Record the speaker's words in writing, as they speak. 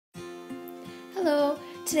Hello!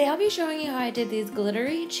 Today I'll be showing you how I did these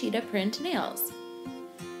glittery cheetah print nails.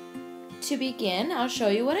 To begin, I'll show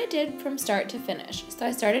you what I did from start to finish. So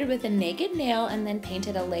I started with a naked nail and then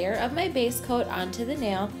painted a layer of my base coat onto the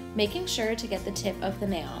nail, making sure to get the tip of the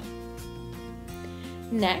nail.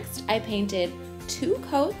 Next, I painted 2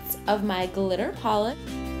 coats of my glitter polish.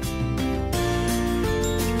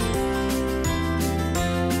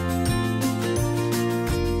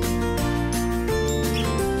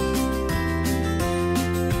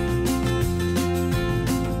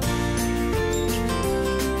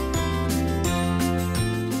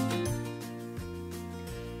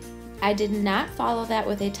 I did not follow that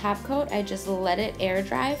with a top coat. I just let it air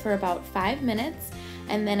dry for about 5 minutes,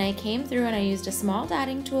 and then I came through and I used a small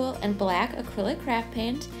dotting tool and black acrylic craft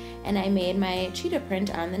paint, and I made my cheetah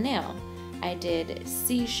print on the nail. I did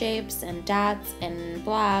C shapes and dots and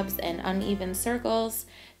blobs and uneven circles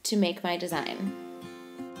to make my design.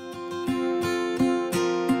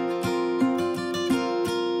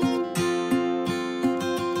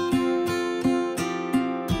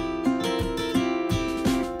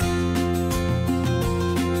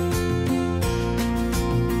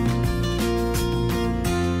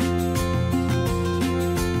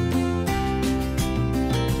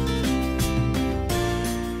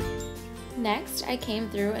 Next, I came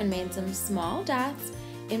through and made some small dots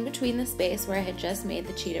in between the space where I had just made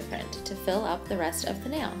the cheetah print to fill up the rest of the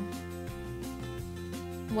nail.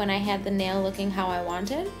 When I had the nail looking how I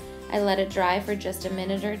wanted, I let it dry for just a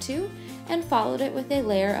minute or two and followed it with a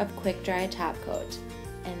layer of quick dry top coat.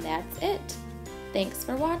 And that's it. Thanks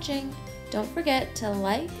for watching. Don't forget to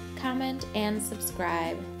like, comment, and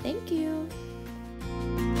subscribe. Thank you.